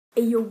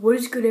Hey yo, what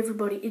is good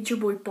everybody? It's your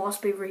boy Boss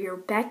Beaver here,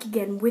 back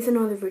again with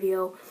another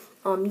video.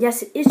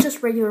 Yes, it is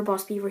just regular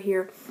Boss Beaver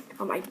here.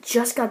 I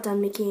just got done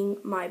making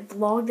my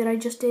vlog that I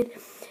just did,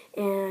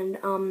 and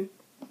I'm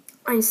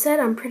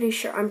pretty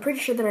sure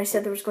that I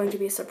said there was going to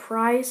be a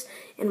surprise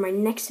in my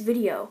next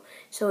video.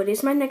 So it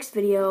is my next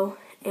video,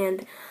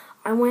 and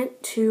I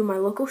went to my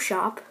local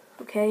shop,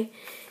 okay,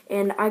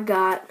 and I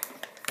got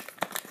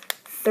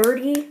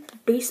 30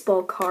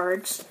 baseball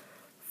cards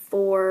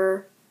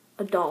for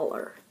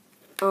 $1.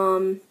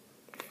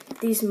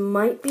 These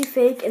might be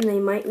fake and they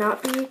might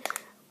not be,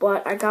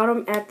 but I got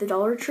them at the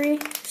Dollar Tree,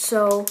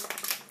 so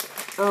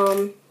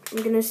I'm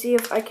gonna see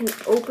if I can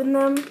open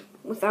them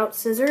without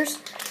scissors,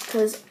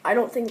 because I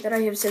don't think that I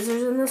have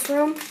scissors in this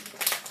room.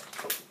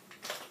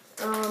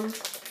 I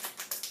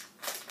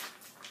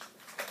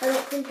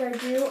don't think I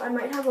do. I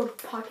might have a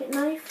pocket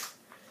knife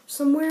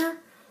somewhere,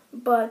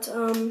 but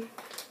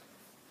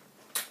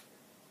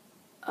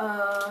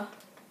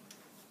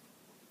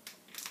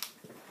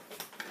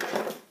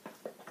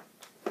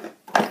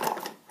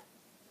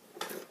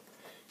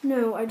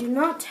no, I do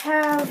not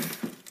have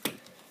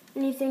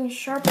anything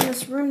sharp in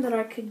this room that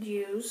I could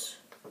use.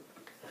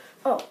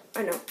 Oh,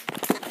 I know.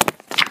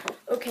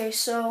 Okay,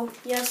 so,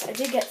 yes, I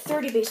did get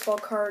 30 baseball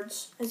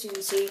cards, as you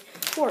can see,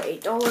 for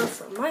 $8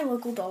 from my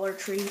local Dollar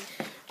Tree.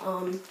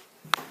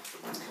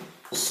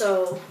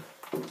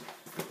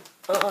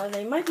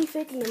 They might be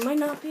fake and they might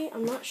not be,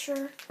 I'm not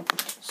sure.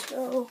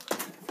 So,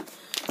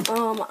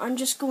 I'm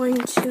just going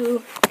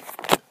to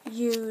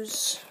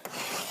use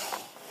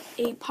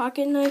a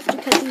pocket knife to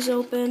cut these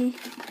open,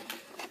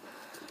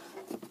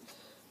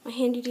 my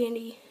handy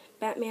dandy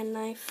Batman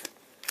knife.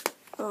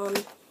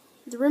 The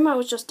room I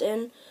was just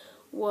in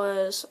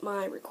was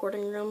my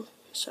recording room,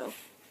 so,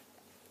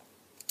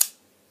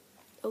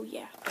 oh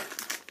yeah.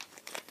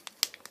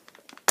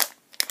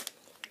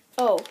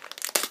 Oh,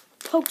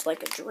 poked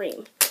like a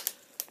dream.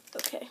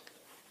 Okay,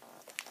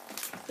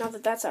 now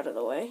that that's out of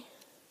the way.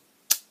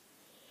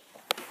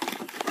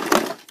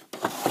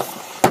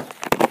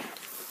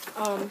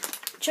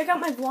 Check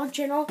out my vlog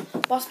channel,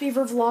 Boss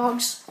Beaver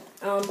Vlogs.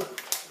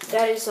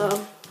 That is,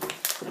 I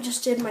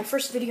just did my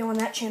first video on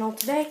that channel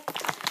today.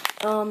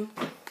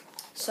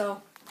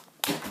 So,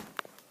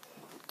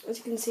 as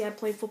you can see, I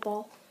played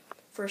football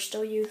for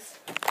Still Youth.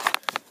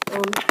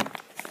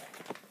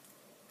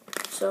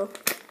 So,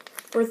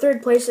 we're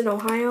third place in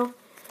Ohio.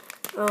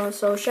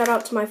 So shout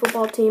out to my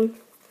football team.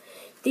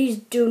 These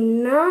do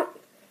not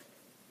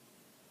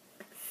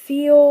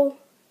feel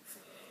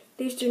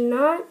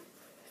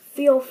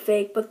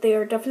fake, but they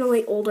are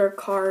definitely older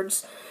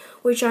cards,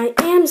 which I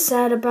am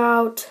sad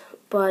about,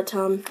 but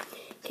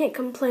can't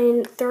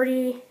complain.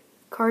 30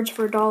 cards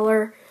for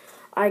 $1.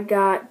 I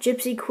got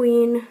Gypsy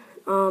Queen,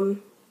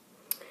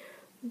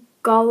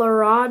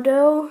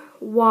 Gallardo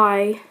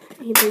Y.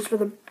 He plays for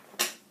the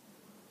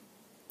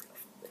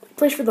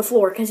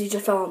floor because he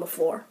just fell on the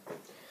floor.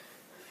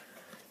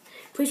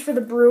 Plays for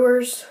the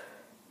Brewers.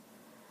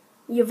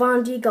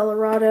 Yvonne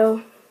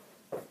Gallardo.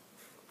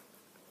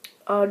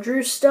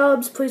 Drew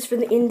Stubbs plays for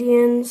the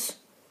Indians.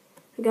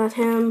 I got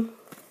him.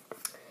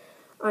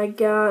 I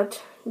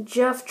got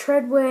Jeff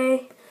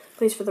Treadway,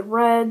 plays for the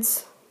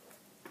Reds.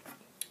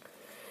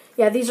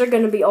 Yeah, these are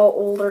going to be all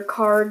older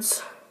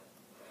cards.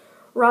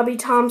 Robbie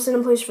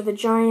Thompson plays for the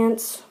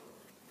Giants.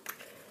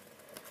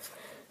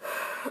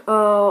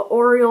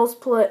 Orioles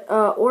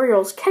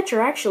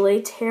catcher,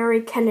 actually,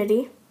 Terry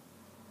Kennedy.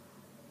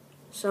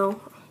 So,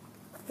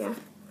 yeah.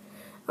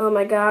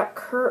 I got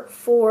Kurt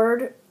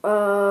Ford,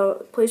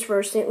 plays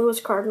for St. Louis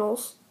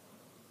Cardinals.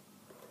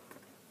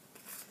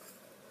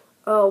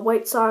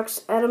 White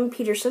Sox, Adam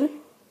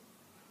Peterson.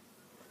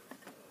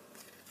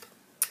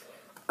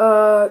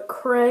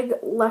 Craig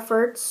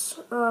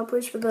Lefferts,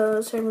 plays for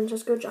the San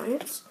Francisco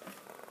Giants.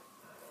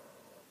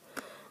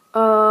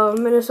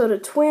 Minnesota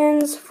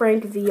Twins,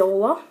 Frank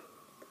Viola.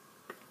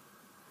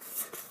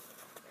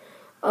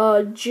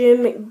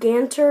 Jim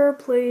Ganter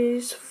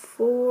plays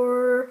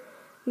for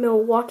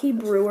Milwaukee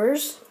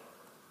Brewers.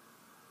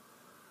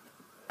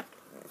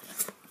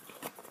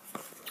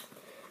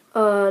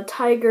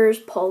 Tigers,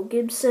 Paul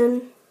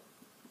Gibson.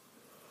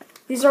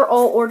 These are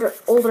all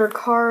older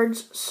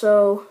cards,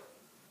 so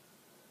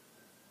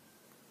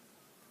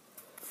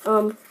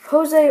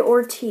Jose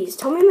Ortiz.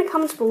 Tell me in the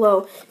comments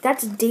below.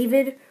 That's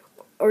David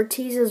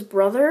Ortiz's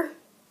brother.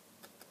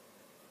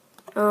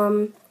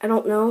 I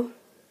don't know.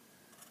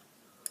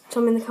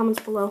 Tell me in the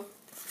comments below.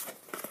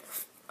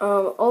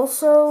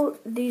 Also,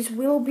 these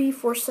will be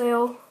for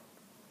sale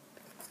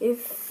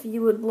if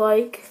you would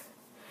like.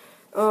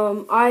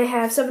 I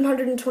have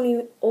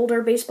 720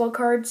 older baseball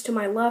cards to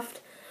my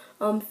left,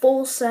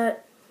 full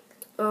set,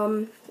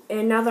 and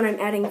now that I'm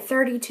adding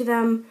 30 to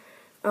them,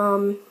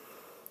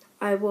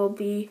 that will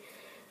be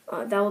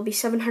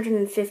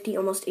 750,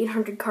 almost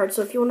 800 cards.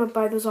 So if you want to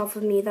buy those off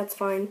of me, that's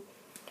fine.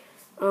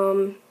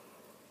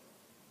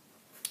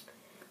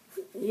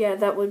 Yeah,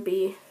 that would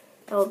be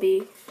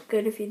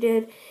good if you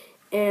did.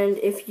 And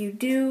if you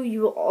do,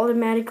 you will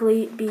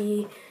automatically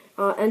be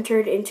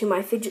entered into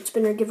my fidget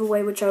spinner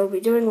giveaway, which I will be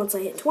doing once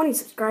I hit 20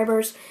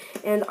 subscribers,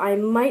 and I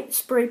might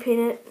spray paint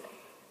it.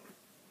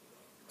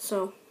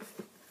 So,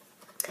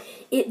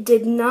 it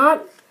did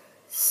not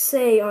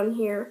say on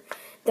here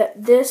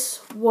that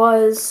this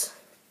was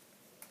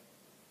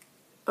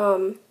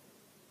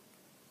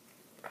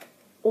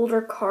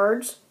older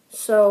cards,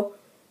 so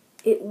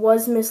it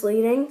was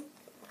misleading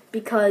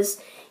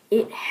because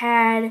it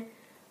had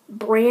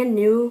brand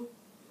new,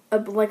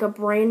 like a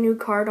brand new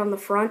card on the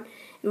front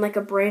and like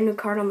a brand new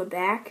card on the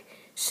back.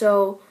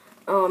 So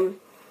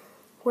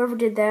whoever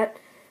did that,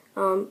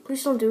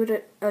 please don't do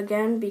it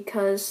again,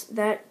 because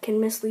that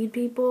can mislead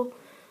people.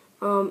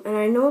 And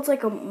I know it's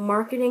like a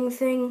marketing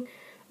thing,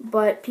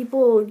 but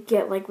people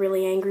get like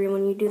really angry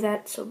when you do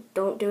that, so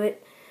don't do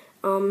it.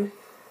 And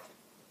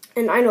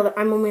I know that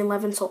I'm only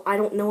 11, so I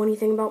don't know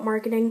anything about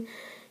marketing.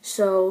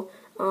 So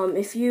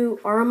if you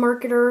are a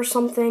marketer or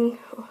something,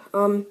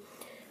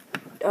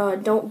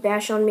 don't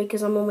bash on me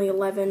because I'm only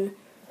 11.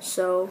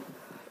 So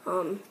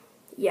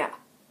yeah.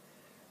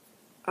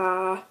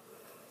 I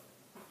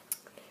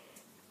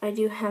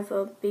do have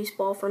a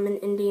baseball from an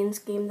Indians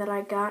game that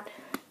I got.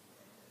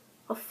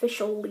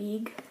 Official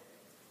league.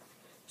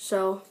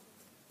 So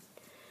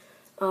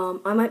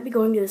I might be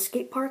going to the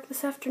skate park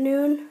this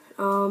afternoon.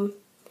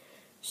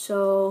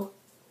 So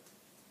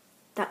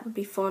that would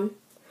be fun.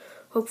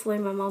 Hopefully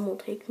my mom will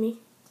take me.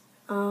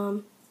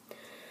 I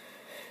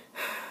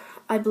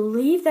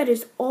believe that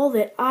is all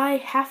that I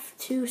have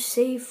to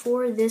say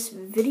for this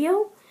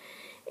video.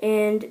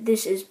 And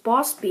this is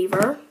Boss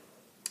Beaver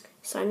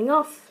signing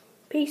off.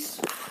 Peace.